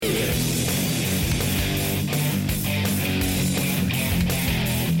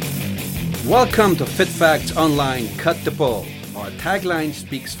Welcome to Fit Facts Online Cut the Bull. Our tagline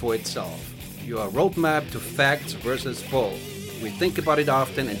speaks for itself. Your roadmap to facts versus bull. We think about it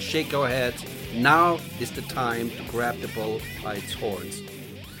often and shake our heads. Now is the time to grab the bull by its horns.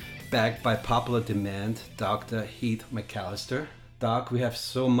 Backed by popular demand, Dr. Heath McAllister. Doc, we have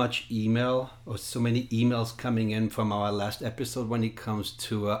so many emails coming in from our last episode when it comes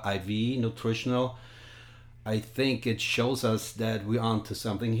to IV, nutritional. I think it shows us that we're onto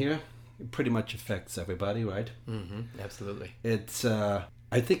something here. It pretty much affects everybody, right? Mm-hmm, absolutely. It's, I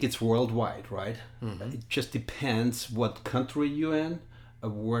think it's worldwide, right? Mm-hmm. It just depends what country you're in,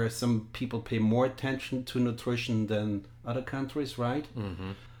 where some people pay more attention to nutrition than other countries, right?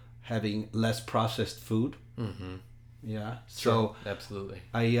 Mm-hmm. Having less processed food. Mm-hmm. Yeah. Sure, so absolutely.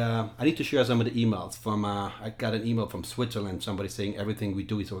 I need to share some of the emails from. I got an email from Switzerland. Somebody saying everything we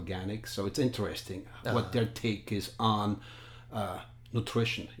do is organic. So it's interesting what their take is on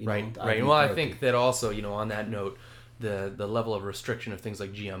nutrition. Right. Well, I think that also, on that note, the level of restriction of things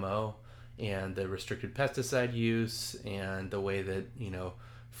like GMO and the restricted pesticide use and the way that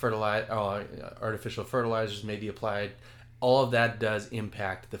artificial fertilizers may be applied. All of that does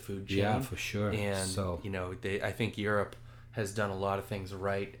impact the food chain. Yeah, for sure. And, I think Europe has done a lot of things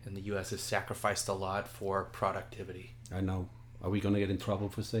right, and the U.S. has sacrificed a lot for productivity. I know. Are we going to get in trouble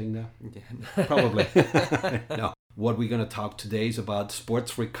for saying that? Yeah. Probably. No. What we're going to talk today is about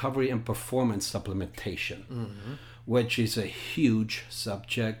sports recovery and performance supplementation, which is a huge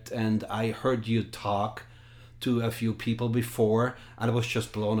subject. And I heard you talk to a few people before, and I was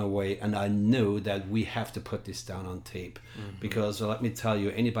just blown away, and I knew that we have to put this down on tape, because let me tell you,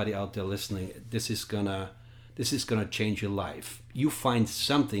 anybody out there listening, this is gonna change your life. You find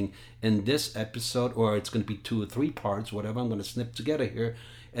something in this episode, or it's gonna be 2 or 3 parts, whatever I'm gonna snip together here,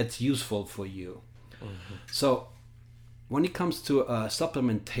 it's useful for you. So when it comes to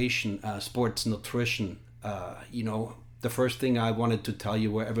supplementation, sports nutrition, the first thing I wanted to tell you,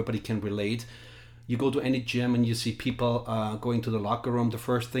 where everybody can relate, you go to any gym and you see people going to the locker room, the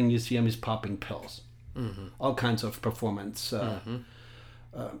first thing you see them is popping pills. All kinds of performance. I'm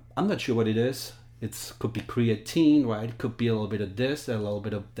not sure what it is. It could be creatine, right? It could be a little bit of this, a little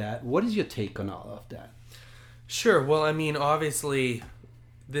bit of that. What is your take on all of that? Sure. Well, I mean, obviously,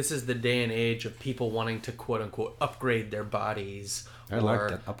 this is the day and age of people wanting to, quote unquote, upgrade their bodies. I like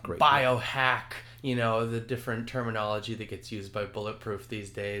that, upgrade. Biohack, the different terminology that gets used by Bulletproof these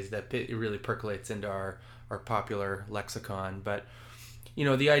days, that it really percolates into our popular lexicon. But,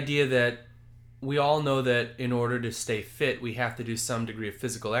 the idea that we all know that in order to stay fit, we have to do some degree of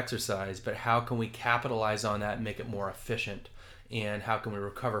physical exercise, but how can we capitalize on that and make it more efficient? And how can we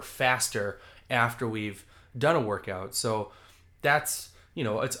recover faster after we've done a workout? So that's,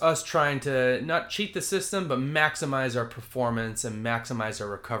 it's us trying to not cheat the system, but maximize our performance and maximize our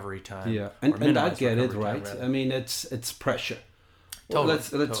recovery time. Yeah, and I get it, right? I mean, it's pressure.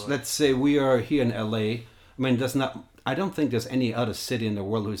 Totally. Let's say we are here in LA. I mean, I don't think there's any other city in the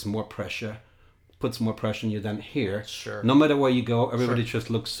world who is more pressure, puts more pressure on you than here. Sure. No matter where you go, everybody just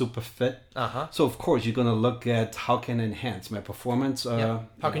looks super fit. Uh-huh. So of course you're gonna look at how can I enhance my performance. How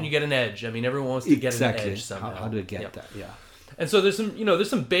can you get an edge? I mean, everyone wants to get an edge somehow. How do you get that? Yeah. And so there's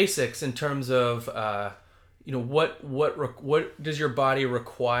some basics in terms of what does your body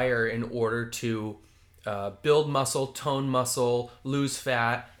require in order to build muscle, tone muscle, lose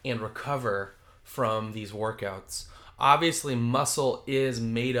fat, and recover from these workouts. Obviously, muscle is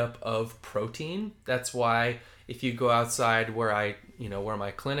made up of protein. That's why if you go outside where where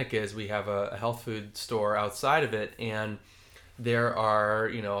my clinic is, we have a health food store outside of it, and there are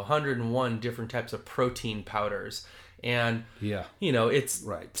 101 different types of protein powders. And it's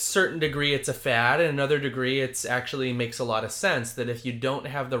right. Certain degree it's a fad, and another degree it's actually makes a lot of sense that if you don't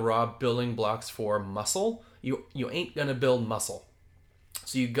have the raw building blocks for muscle, you ain't gonna build muscle.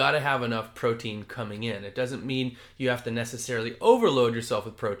 So you got to have enough protein coming in. It doesn't mean you have to necessarily overload yourself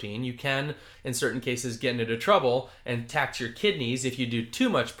with protein. You can, in certain cases, get into trouble and tax your kidneys if you do too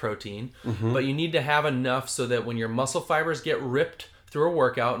much protein. But you need to have enough so that when your muscle fibers get ripped through a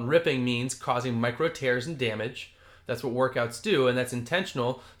workout, and ripping means causing micro tears and damage. That's what workouts do, and that's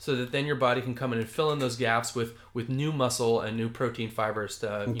intentional, so that then your body can come in and fill in those gaps with new muscle and new protein fibers to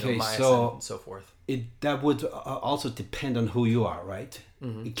myosin and so forth. That would also depend on who you are, right?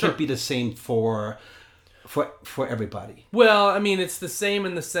 It can't be the same for everybody. Well, I mean, it's the same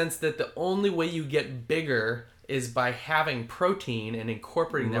in the sense that the only way you get bigger is by having protein and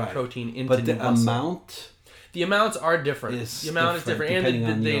incorporating that protein into the muscle. amount. The amounts are different. Is the amount is different, depending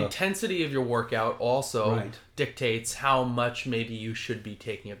and on the your- intensity of your workout also Right. dictates how much maybe you should be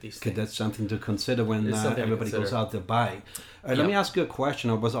taking of these Okay, things. that's something to consider when It's something to everybody goes consider. out to buy. Let me ask you a question.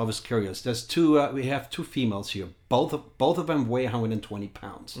 I was always curious. There's two. We have two females here. Both of them weigh 120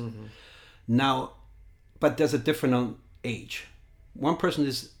 pounds. Mm-hmm. Now, but there's a different age. One person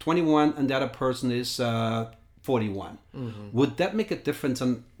is 21 and the other person is 41. Mm-hmm. Would that make a difference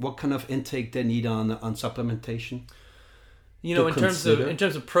on what kind of intake they need on supplementation? You know, to consider? in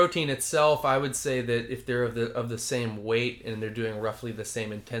terms of protein itself, I would say that if they're of the same weight and they're doing roughly the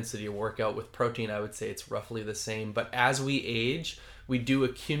same intensity of workout with protein, I would say it's roughly the same. But as we age, we do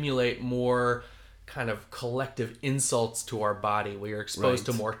accumulate more kind of collective insults to our body. We are exposed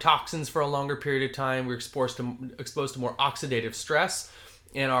to Right. more toxins for a longer period of time. We're exposed to more oxidative stress,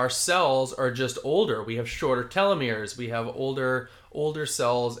 and our cells are just older. We have shorter telomeres. We have older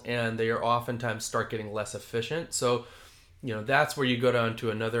cells, and they are oftentimes start getting less efficient. So, you know, that's where you go down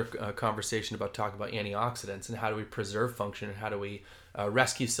to another conversation about talking about antioxidants and how do we preserve function and how do we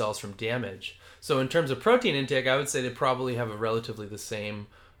rescue cells from damage. So in terms of protein intake, I would say they probably have a relatively the same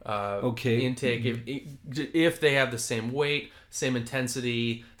intake if they have the same weight, same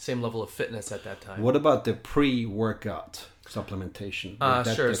intensity, same level of fitness at that time. What about the pre-workout supplementation? Would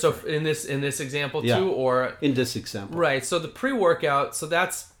that Sure. So differ? in this example Yeah. too, or In this example. right. So the pre-workout. So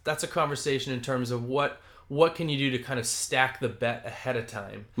that's a conversation in terms of what can you do to kind of stack the bet ahead of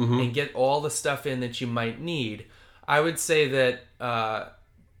time and get all the stuff in that you might need. I would say that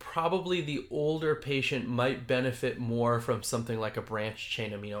probably the older patient might benefit more from something like a branched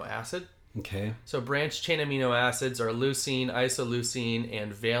chain amino acid. Okay. So branched chain amino acids are leucine, isoleucine,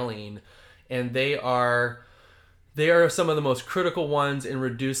 and valine, and they are some of the most critical ones in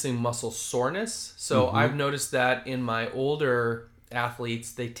reducing muscle soreness. So I've noticed that in my older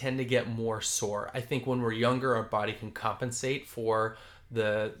athletes, they tend to get more sore. I think when we're younger, our body can compensate for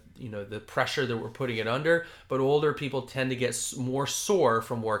the pressure that we're putting it under, but older people tend to get more sore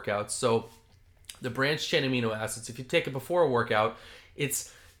from workouts. So the branched chain amino acids, if you take it before a workout,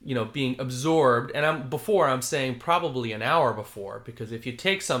 it's being absorbed, and I'm saying probably an hour before, because if you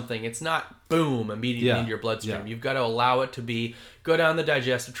take something, it's not boom immediately into your bloodstream. You've got to allow it to go down the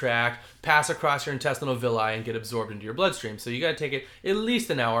digestive tract, pass across your intestinal villi, and get absorbed into your bloodstream. So you got to take it at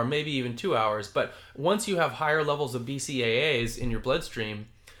least an hour, maybe even 2 hours. But once you have higher levels of BCAAs in your bloodstream,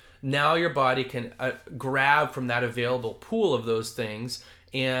 now your body can grab from that available pool of those things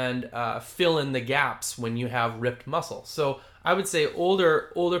and fill in the gaps when you have ripped muscle. So I would say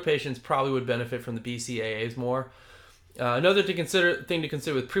older patients probably would benefit from the BCAAs more. Another thing to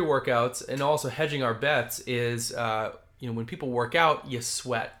consider with pre-workouts and also hedging our bets is when people work out, you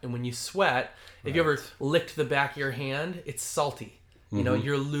sweat, and when you sweat, if you ever licked the back of your hand, it's salty.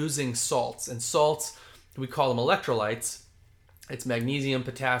 You're losing salts, and salts, we call them electrolytes. It's magnesium,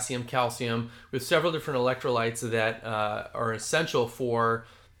 potassium, calcium. We have several different electrolytes that are essential for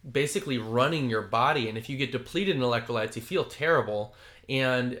basically running your body. And if you get depleted in electrolytes, you feel terrible.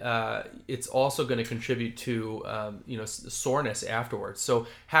 And it's also going to contribute to soreness afterwards. So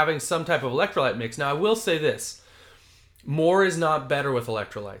having some type of electrolyte mix. Now, I will say this. More is not better with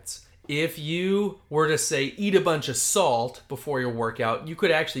electrolytes. If you were to say eat a bunch of salt before your workout, you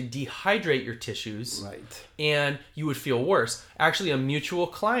could actually dehydrate your tissues, Right. and you would feel worse. Actually, a mutual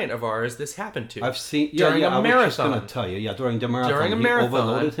client of ours, this happened to. I've seen during a I was marathon. just gonna tell you, during the marathon, During a he marathon,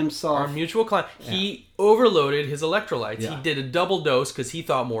 overloaded himself. Our mutual client, he overloaded his electrolytes. Yeah. He did a double dose because he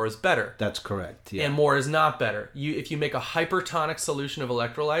thought more is better. That's correct. Yeah. And more is not better. If you make a hypertonic solution of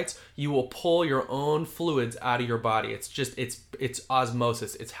electrolytes, you will pull your own fluids out of your body. It's just it's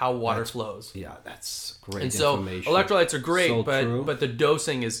osmosis. It's how water flows. Yeah, that's great And so information. electrolytes are great, So true. but the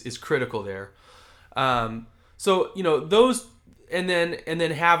dosing is critical there. So those, and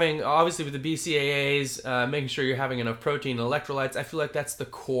then having, obviously with the BCAAs, making sure you're having enough protein and electrolytes. I feel like that's the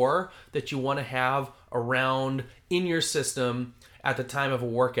core that you want to have around in your system at the time of a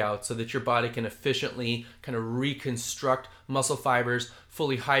workout, so that your body can efficiently kind of reconstruct muscle fibers,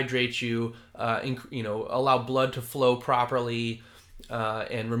 fully hydrate you, allow blood to flow properly,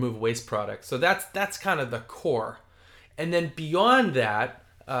 and remove waste products. So that's kind of the core. And then beyond that,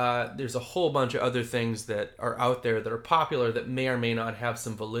 there's a whole bunch of other things that are out there that are popular that may or may not have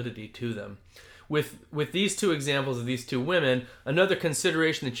some validity to them. With these two examples of these two women, another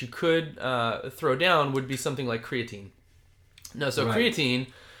consideration that you could throw down would be something like creatine. No, so Right. creatine,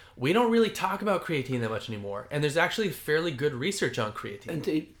 we don't really talk about creatine that much anymore, and there's actually fairly good research on creatine.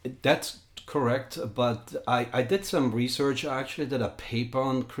 And that's correct, but I did some research. I actually did a paper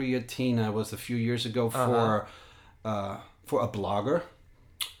on creatine. I was a few years ago for a blogger,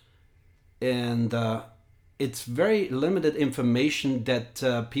 and it's very limited information that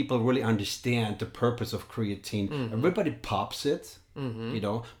people really understand the purpose of creatine. Everybody pops it,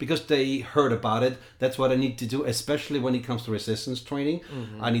 because they heard about it. That's what I need to do, especially when it comes to resistance training.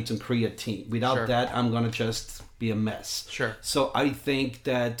 I need some creatine. Without that, I'm going to just be a mess. Sure. So I think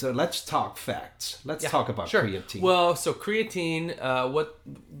that let's talk facts. Let's talk about creatine. Well, so creatine,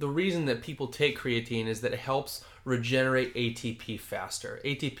 the reason that people take creatine is that it helps regenerate ATP faster.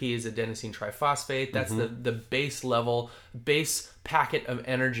 ATP is adenosine triphosphate. That's the base packet of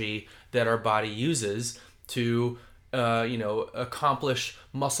energy that our body uses to accomplish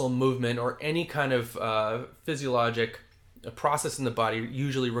muscle movement, or any kind of physiologic process in the body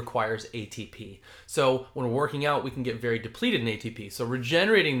usually requires ATP. So when we're working out, we can get very depleted in ATP. So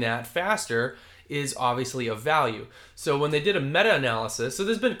regenerating that faster is obviously of value. So when they did a meta-analysis, so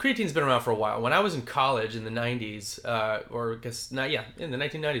creatine's been around for a while. When I was in college in the 90s, in the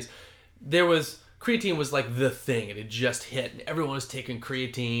 1990s, creatine was like the thing. It had just hit, and everyone was taking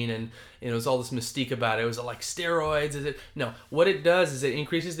creatine, and it was all this mystique about it. It was like steroids. No, what it does is it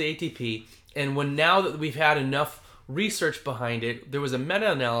increases the ATP, and now that we've had enough research behind it, there was a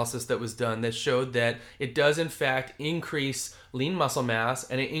meta-analysis that was done that showed that it does in fact increase lean muscle mass,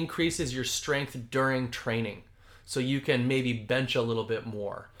 and it increases your strength during training. So you can maybe bench a little bit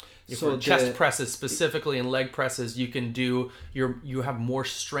more. For chest presses specifically, and leg presses, you can you have more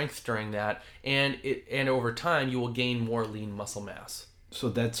strength during that, and over time you will gain more lean muscle mass. So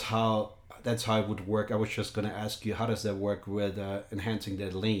that's how it would work. I was just going to ask you, how does that work with enhancing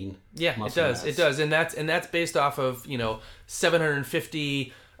the lean? Yeah, muscle mass? It does, and that's based off of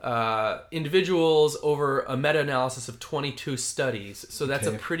 750 individuals over a meta-analysis of 22 studies. So that's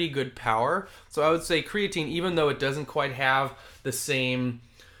a pretty good power. So I would say creatine, even though it doesn't quite have the same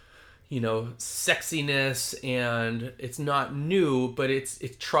sexiness, and it's not new, but it's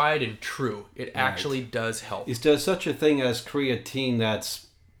tried and true. It actually does help. Is there such a thing as creatine that's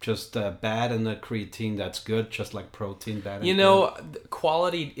just bad, and the creatine that's good, just like protein bad?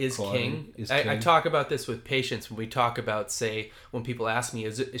 Quality is king. I talk about this with patients when we talk about, say, when people ask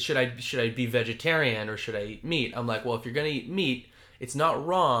me, should I be vegetarian or should I eat meat? I'm like, well, if you're going to eat meat, it's not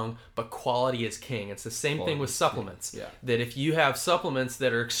wrong, but quality is king. It's the same thing with supplements. Yeah. That if you have supplements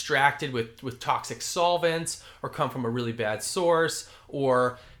that are extracted with toxic solvents, or come from a really bad source,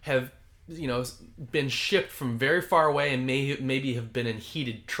 or have been shipped from very far away, and maybe have been in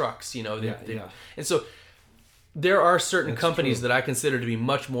heated trucks, and so there are certain companies that I consider to be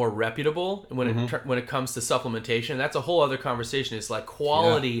much more reputable when it comes to supplementation. That's a whole other conversation. It's like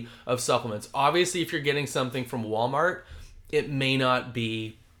quality of supplements. Obviously, if you're getting something from Walmart, it may not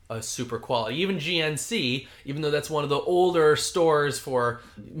be a super quality. Even GNC, even though that's one of the older stores for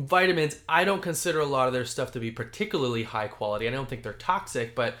vitamins, I don't consider a lot of their stuff to be particularly high quality. I don't think they're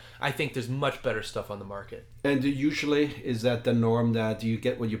toxic, but I think there's much better stuff on the market. And usually, is that the norm, that you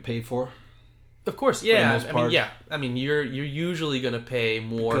get what you pay for? Of course, yeah. I mean, you're usually going to pay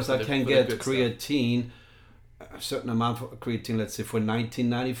more. Because I can get creatine, a certain amount of creatine, let's say for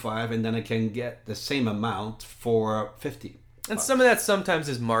 $19.95, and then I can get the same amount for $50. And some of that sometimes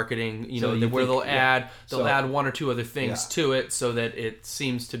is marketing, where they'll add one or two other things to it, so that it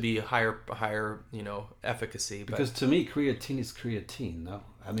seems to be higher, efficacy. Because to me, creatine is creatine. No,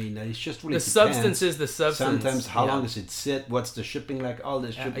 I mean, it's just really the substance is the substance. Sometimes, how long does it sit? What's the shipping like? All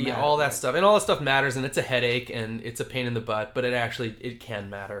this shit. All that stuff, and all that stuff matters, and it's a headache, and it's a pain in the butt, but it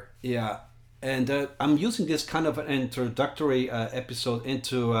can matter. Yeah, and I'm using this kind of an introductory episode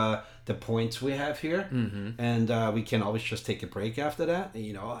into the points we have here, and we can always just take a break after that,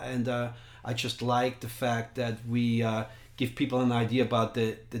 and I just like the fact that we give people an idea about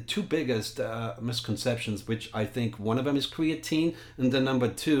the two biggest misconceptions, which I think one of them is creatine, and the number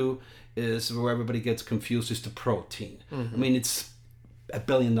two is where everybody gets confused, is the protein. I mean, it's $1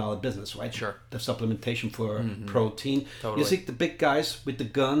 billion business, right? Sure. The supplementation for protein. Totally. You see the big guys with the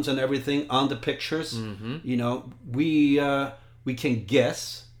guns and everything on the pictures. We can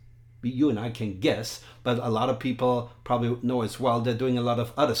guess. You and I can guess, but a lot of people probably know as well. They're doing a lot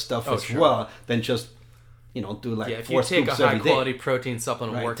of other stuff well than just, do like 4 scoops every day. If you take a high quality protein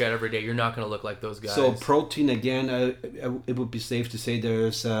supplement workout every day, you're not going to look like those guys. So protein, again, it would be safe to say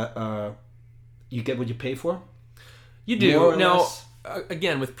there's you get what you pay for. You do. Now,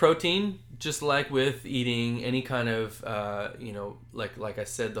 again, with protein, just like with eating any kind of, like I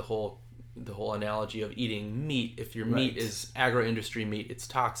said, the whole analogy of eating meat. If your meat is agro-industry meat, it's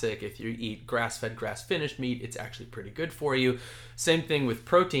toxic. If you eat grass-fed, grass-finished meat, it's actually pretty good for you. Same thing with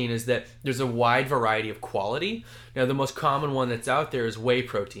protein, is that there's a wide variety of quality. Now, the most common one that's out there is whey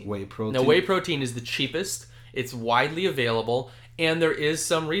protein. Whey protein. Now, whey protein is the cheapest, It's widely available, and there is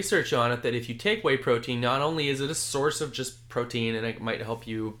some research on it that if you take whey protein, not only is it a source of just protein and it might help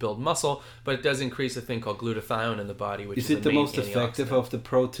you build muscle, but it does increase a thing called glutathione in the body, which is it a the main most effective antioxidant. of the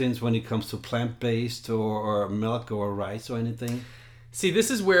proteins when it comes to plant-based or milk or rice or anything? See,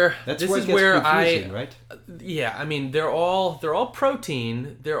 this is where That's this where is it gets where confusing, right? yeah, I mean they're all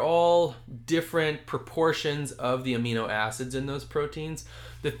protein. They're all different proportions of the amino acids in those proteins.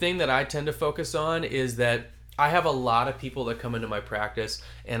 The thing that I tend to focus on is that I have a lot of people that come into my practice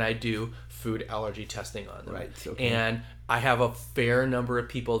and I do food allergy testing on them. Right, okay. And I have a fair number of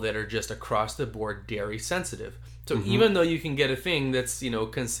people that are just across the board dairy sensitive. So even though you can get a thing that's,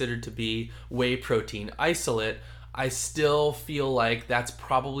 considered to be whey protein isolate, I still feel like that's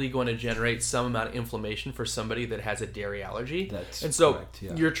probably going to generate some amount of inflammation for somebody that has a dairy allergy. That's and so correct,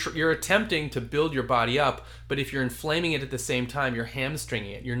 yeah. you're attempting to build your body up, but if you're inflaming it at the same time, you're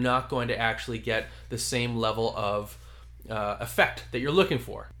hamstringing it. You're not going to actually get the same level of effect that you're looking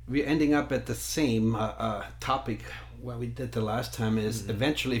for. We're ending up at the same topic what we did the last time is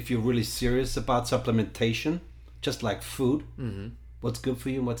eventually if you're really serious about supplementation, just like food, what's good for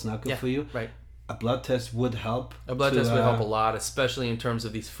you and what's not good for you, right. a blood test would help. A blood test would help a lot, especially in terms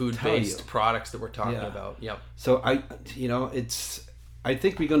of these food-based products that we're talking about. Yep. So I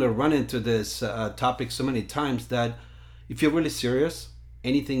think we're going to run into this topic so many times that if you're really serious,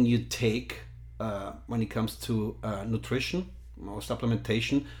 anything you take when it comes to nutrition or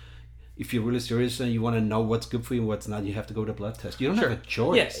supplementation, if you're really serious and you want to know what's good for you and what's not, you have to go to a blood test. You don't have a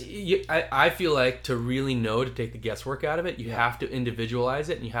choice. Yeah, I feel like to really know, to take the guesswork out of it, you have to individualize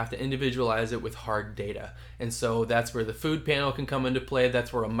it, and you have to individualize it with hard data. And so that's where the food panel can come into play.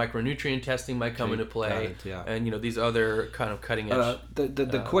 That's where a micronutrient testing might come into play. And these other kind of cutting edge.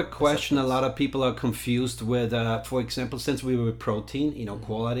 The quick question: a lot of people are confused with, for example, since we were protein,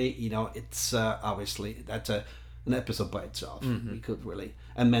 quality. It's obviously that's an episode by itself. We could really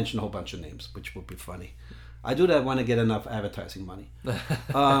mention a whole bunch of names, which would be funny. I do that when I get enough advertising money.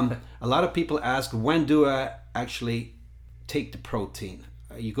 A lot of people ask, when do I actually take the protein?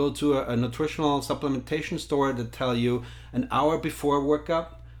 You go to a nutritional supplementation store that tell you an hour before a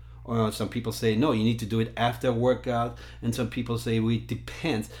workout, or some people say no, you need to do it after a workout, and some people say it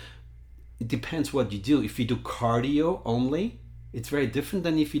depends. It depends what you do. If you do cardio only, it's very different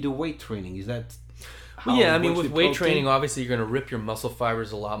than if you do weight training. Is that with weight training, obviously you're going to rip your muscle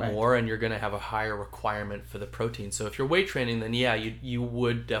fibers a lot more, and you're going to have a higher requirement for the protein. So if you're weight training, then you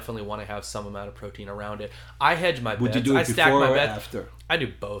would definitely want to have some amount of protein around it. I hedge my bets. Would you do it before or after? I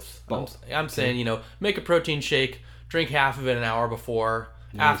do both. I'm saying, make a protein shake, drink half of it an hour before.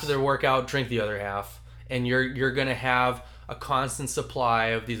 Nice. After the workout, drink the other half. And you're going to have a constant supply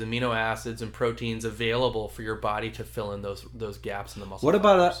of these amino acids and proteins available for your body to fill in those gaps in the muscle. What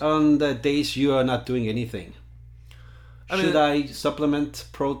about on the days you are not doing anything? Should I supplement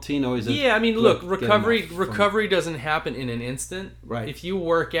protein, or is it? Yeah, look, recovery doesn't happen in an instant. Right. If you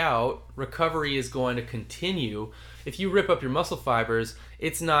work out, recovery is going to continue. If you rip up your muscle fibers,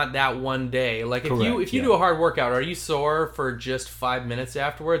 it's not that one day. Like if you do a hard workout, are you sore for just 5 minutes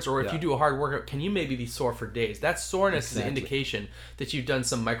afterwards? Or if you do a hard workout, can you maybe be sore for days? That soreness is an indication that you've done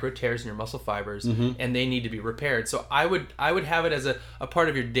some micro tears in your muscle fibers and they need to be repaired. So I would have it as a part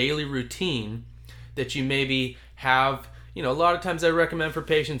of your daily routine that you maybe have. A lot of times I recommend for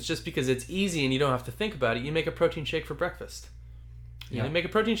patients, just because it's easy and you don't have to think about it, you make a protein shake for breakfast. You make a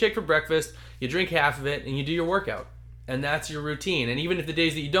protein shake for breakfast, you drink half of it, and you do your workout. And that's your routine. And even if the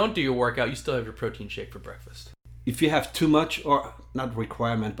days that you don't do your workout, you still have your protein shake for breakfast. If you have too much, or not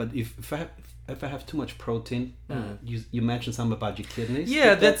requirement, but if I have too much protein, you mentioned something about your kidneys.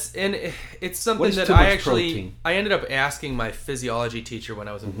 Yeah, it's something that I ended up asking my physiology teacher when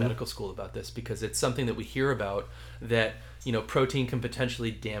I was in medical school about this, because it's something that we hear about, that protein can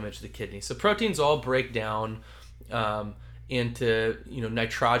potentially damage the kidney. So proteins all break down into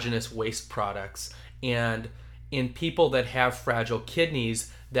nitrogenous waste products, and in people that have fragile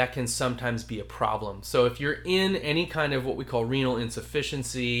kidneys, that can sometimes be a problem. So if you're in any kind of what we call renal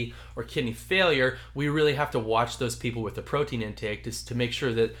insufficiency or kidney failure, we really have to watch those people with the protein intake just to make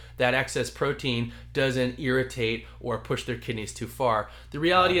sure that that excess protein doesn't irritate or push their kidneys too far. The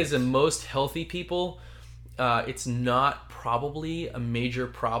reality is, in most healthy people, it's not probably a major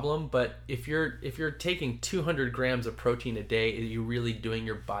problem, but if you're taking 200 grams of protein a day, are you really doing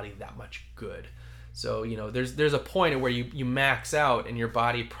your body that much good? So there's a point at where you max out and your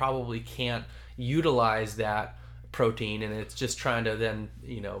body probably can't utilize that protein, and it's just trying to then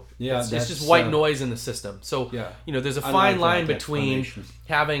it's just white noise in the system. So there's a fine line between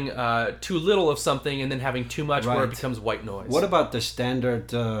having too little of something and then having too much where it becomes white noise. What about the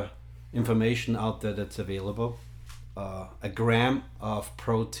standard information out there that's available. A gram of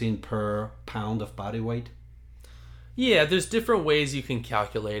protein per pound of body weight. Yeah, there's different ways you can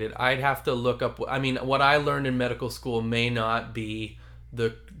calculate it. I'd have to look up. I mean, what I learned in medical school may not be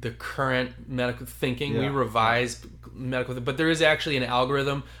the current medical thinking. We revise medical, but there is actually an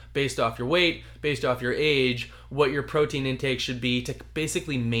algorithm based off your weight, based off your age, what your protein intake should be to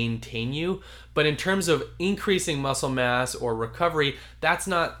basically maintain you. But in terms of increasing muscle mass or recovery, that's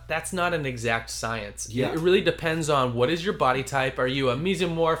not an exact science. Yeah. It really depends on what is your body type. Are you a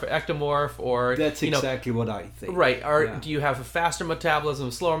mesomorph, ectomorph, or That's exactly what I think. Right. Do you have a faster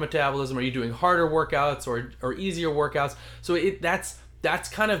metabolism, slower metabolism? Are you doing harder workouts or easier workouts? So that's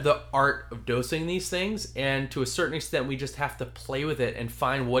kind of the art of dosing these things, and to a certain extent we just have to play with it and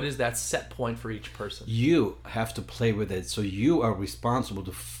find what is that set point for each person. You have to play with it, so you are responsible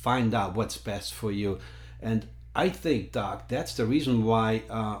to find out what's best for you. And I think, Doc, that's the reason why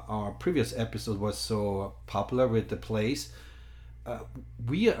our previous episode was so popular with the place.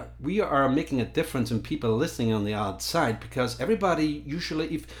 We are making a difference in people listening on the outside, because everybody usually,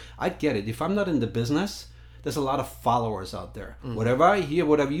 if I get it, if I'm not in the business, there's a lot of followers out there. Mm-hmm. Whatever I hear,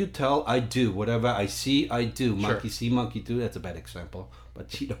 whatever you tell, I do. Whatever I see, I do. Monkey see, monkey do. That's a bad example,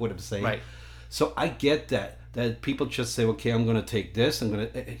 but you know what I'm saying. Right. So I get that people just say, okay, I'm going to take this. I'm going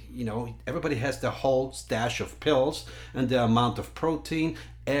to, everybody has their whole stash of pills and the amount of protein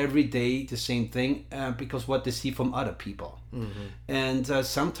every day, the same thing, because what they see from other people. Mm-hmm. And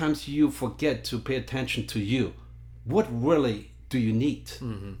sometimes you forget to pay attention to you. What really do you need?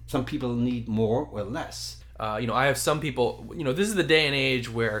 Mm-hmm. Some people need more or less. I have some people, this is the day and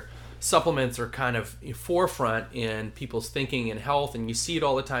age where supplements are kind of forefront in people's thinking and health, and you see it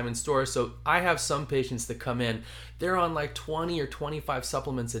all the time in stores. So I have some patients that come in, they're on like 20 or 25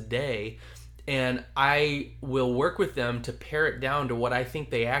 supplements a day, and I will work with them to pare it down to what I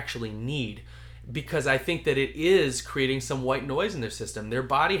think they actually need, because I think that it is creating some white noise in their system. Their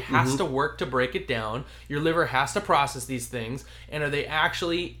body has to work to break it down. Your liver has to process these things, and are they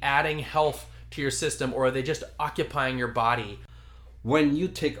actually adding health to your system, or are they just occupying your body? When you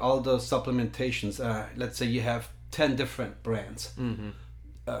take all those supplementations, let's say you have 10 different brands,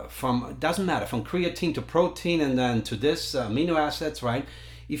 from, doesn't matter, from creatine to protein and then to this amino acids, right?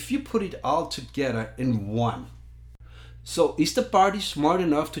 If you put it all together in one, so is the body smart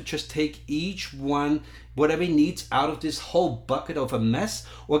enough to just take each one, whatever it needs, out of this whole bucket of a mess,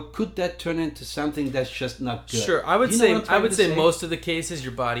 or could that turn into something that's just not good? Sure, I would say most of the cases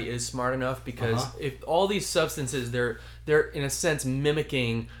your body is smart enough, because if all these substances, they're in a sense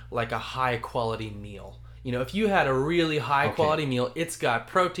mimicking like a high quality meal. If you had a really high quality meal, it's got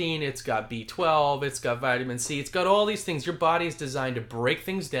protein, it's got B12, it's got vitamin C, it's got all these things. Your body is designed to break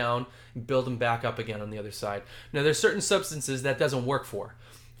things down and build them back up again on the other side. Now, there's certain substances that doesn't work for.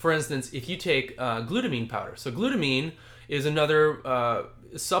 For instance, if you take glutamine powder. So glutamine is another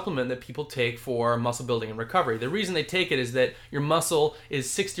supplement that people take for muscle building and recovery. The reason they take it is that your muscle is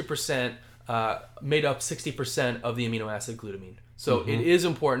 60% made up 60% of the amino acid glutamine. So it is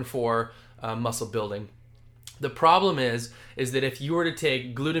important for muscle building. The problem is that if you were to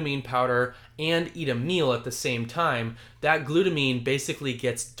take glutamine powder and eat a meal at the same time, that glutamine basically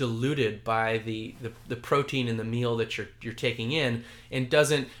gets diluted by the protein in the meal that you're taking in, and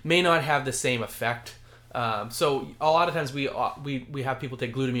may not have the same effect. So a lot of times we have people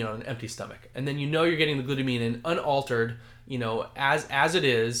take glutamine on an empty stomach, and then you're getting the glutamine in unaltered, as it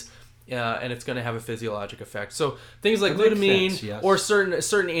is. And it's going to have a physiologic effect. So things like glutamine, or certain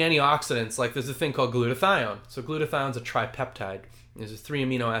antioxidants, like there's a thing called glutathione. So glutathione's a tripeptide. There's 3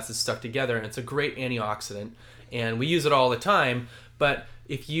 amino acids stuck together, and it's a great antioxidant, and we use it all the time. But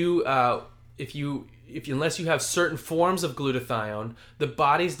if unless you have certain forms of glutathione, the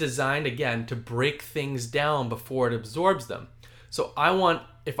body's designed again to break things down before it absorbs them. So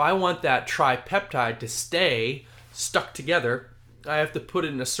if I want that tripeptide to stay stuck together, I have to put it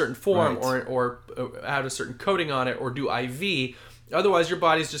in a certain form, right, or add a certain coating on it, or do IV. Otherwise, your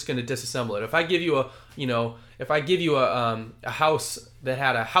body's just going to disassemble it. If I give you a house that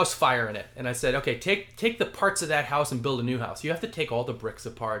had a house fire in it, and I said, okay, take the parts of that house and build a new house. You have to take all the bricks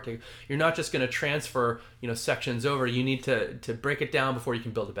apart. You're not just going to transfer sections over. You need to break it down before you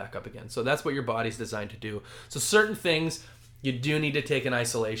can build it back up again. So that's what your body's designed to do. So certain things you do need to take in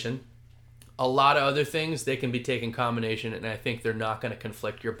isolation. A lot of other things, they can be taken in combination, and I think they're not going to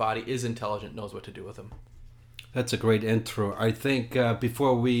conflict. Your body is intelligent, knows what to do with them. That's a great intro. I think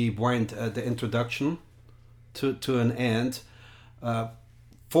before we wind the introduction to an end,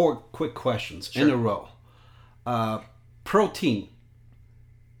 4 quick questions in a row. Protein.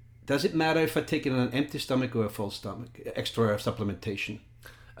 Does it matter if I take it on an empty stomach or a full stomach? Extra supplementation.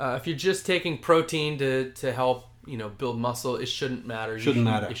 If you're just taking protein to help, build muscle, it shouldn't matter. It shouldn't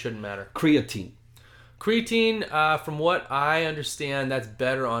matter. Creatine. Creatine, from what I understand, that's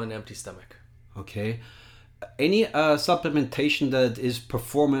better on an empty stomach. Okay. Any supplementation that is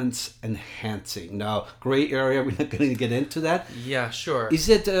performance enhancing? Now, gray area, we're not going to get into that. Yeah, sure. Is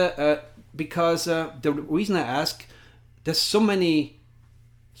it because the reason I ask, there's so many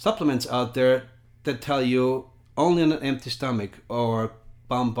supplements out there that tell you only on an empty stomach or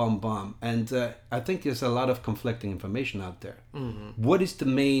bum. And I think there's a lot of conflicting information out there. Mm-hmm. What is the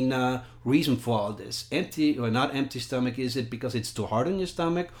main reason for all this? Empty or not empty stomach? Is it because it's too hard on your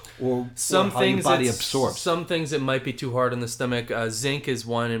stomach, or how your body absorbs? Some things it might be too hard on the stomach. Zinc is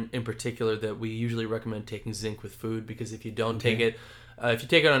one in particular that we usually recommend taking zinc with food, because if you don't take it, if you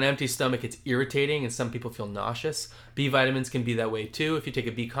take it on an empty stomach, it's irritating and some people feel nauseous. B vitamins can be that way too. If you take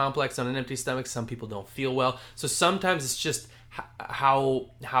a B complex on an empty stomach, some people don't feel well. So sometimes it's just how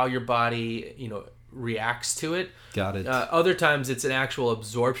your body reacts to it. Got it. Other times it's an actual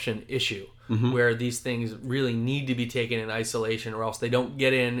absorption issue, where these things really need to be taken in isolation, or else they don't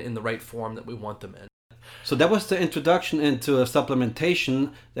get in the right form that we want them in. So that was the introduction into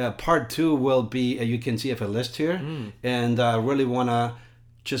supplementation. Part 2 will be, you can see I have a list here, and I really want to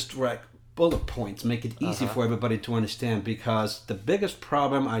just write bullet points, make it easy for everybody to understand, because the biggest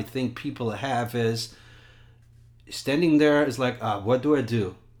problem I think people have is standing there is like, what do I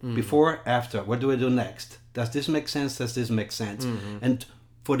do? Before, after, what do I do next? Does this make sense? Does this make sense? And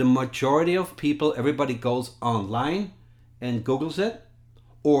for the majority of people, everybody goes online and Googles it,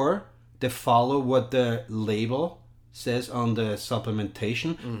 or they follow what the label says on the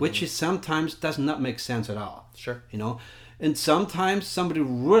supplementation, which is sometimes does not make sense at all. Sure. And sometimes somebody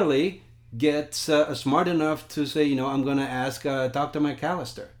really gets smart enough to say, I'm going to ask Dr.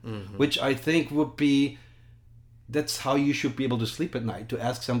 McAllister, which I think would be, that's how you should be able to sleep at night, to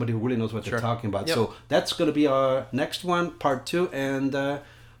ask somebody who really knows what they're talking about. Yep. So that's going to be our next one, part 2, and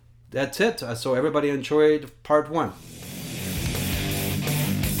that's it. So everybody enjoyed part 1.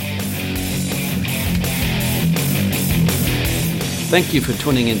 Thank you for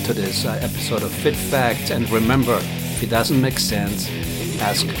tuning into this episode of Fit Facts, and remember, if it doesn't make sense,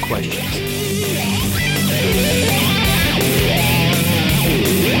 ask questions.